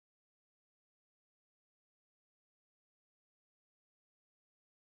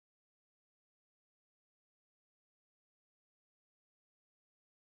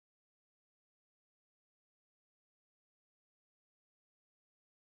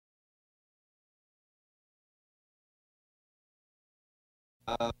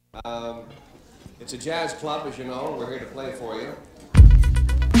It's a jazz club, as you know. We're here to play for you.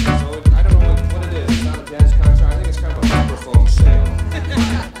 So I don't know what it is. It's not a jazz concert. I think it's kind of a microphone sale. I think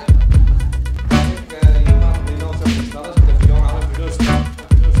you probably know some of these fellas, but if you don't, I'll introduce them.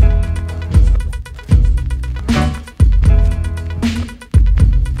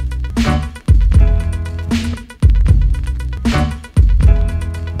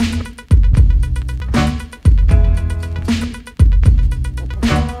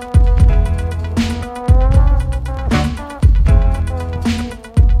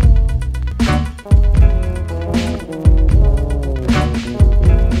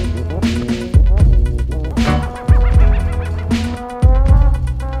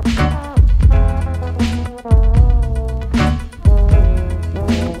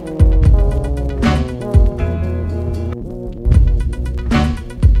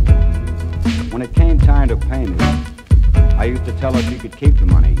 When it came time to pay me, I used to tell her she could keep the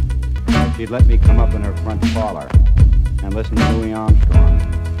money, but she'd let me come up in her front parlor and listen to Louis Armstrong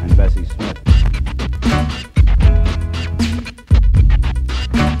and Bessie Smith.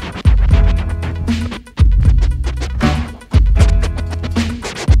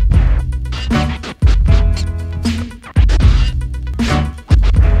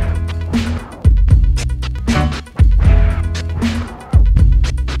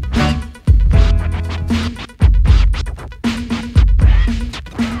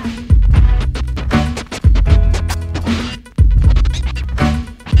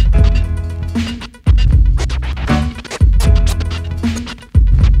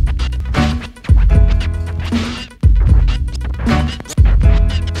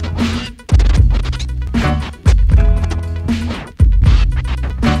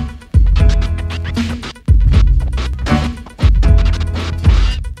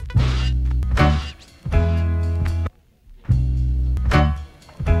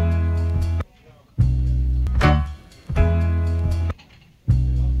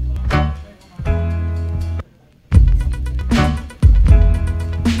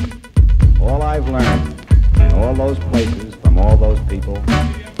 All I've learned in all those places from all those people,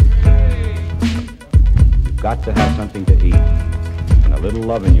 you've got to have something to eat and a little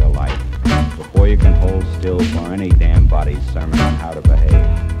love in your life before you can hold still for any damn body's sermon on how to behave.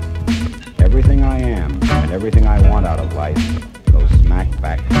 Everything I am and everything I want out of life goes smack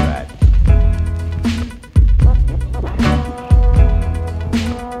back to that.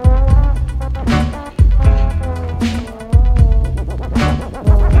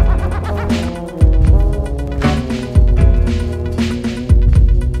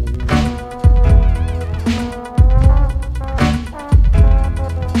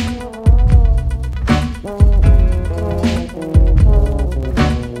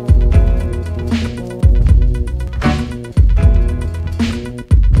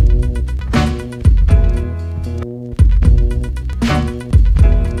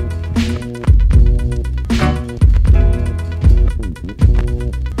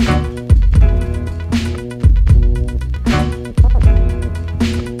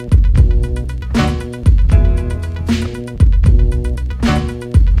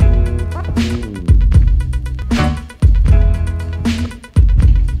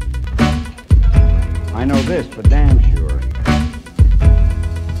 I know this for damn sure.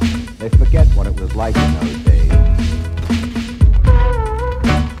 They forget what it was like in those days.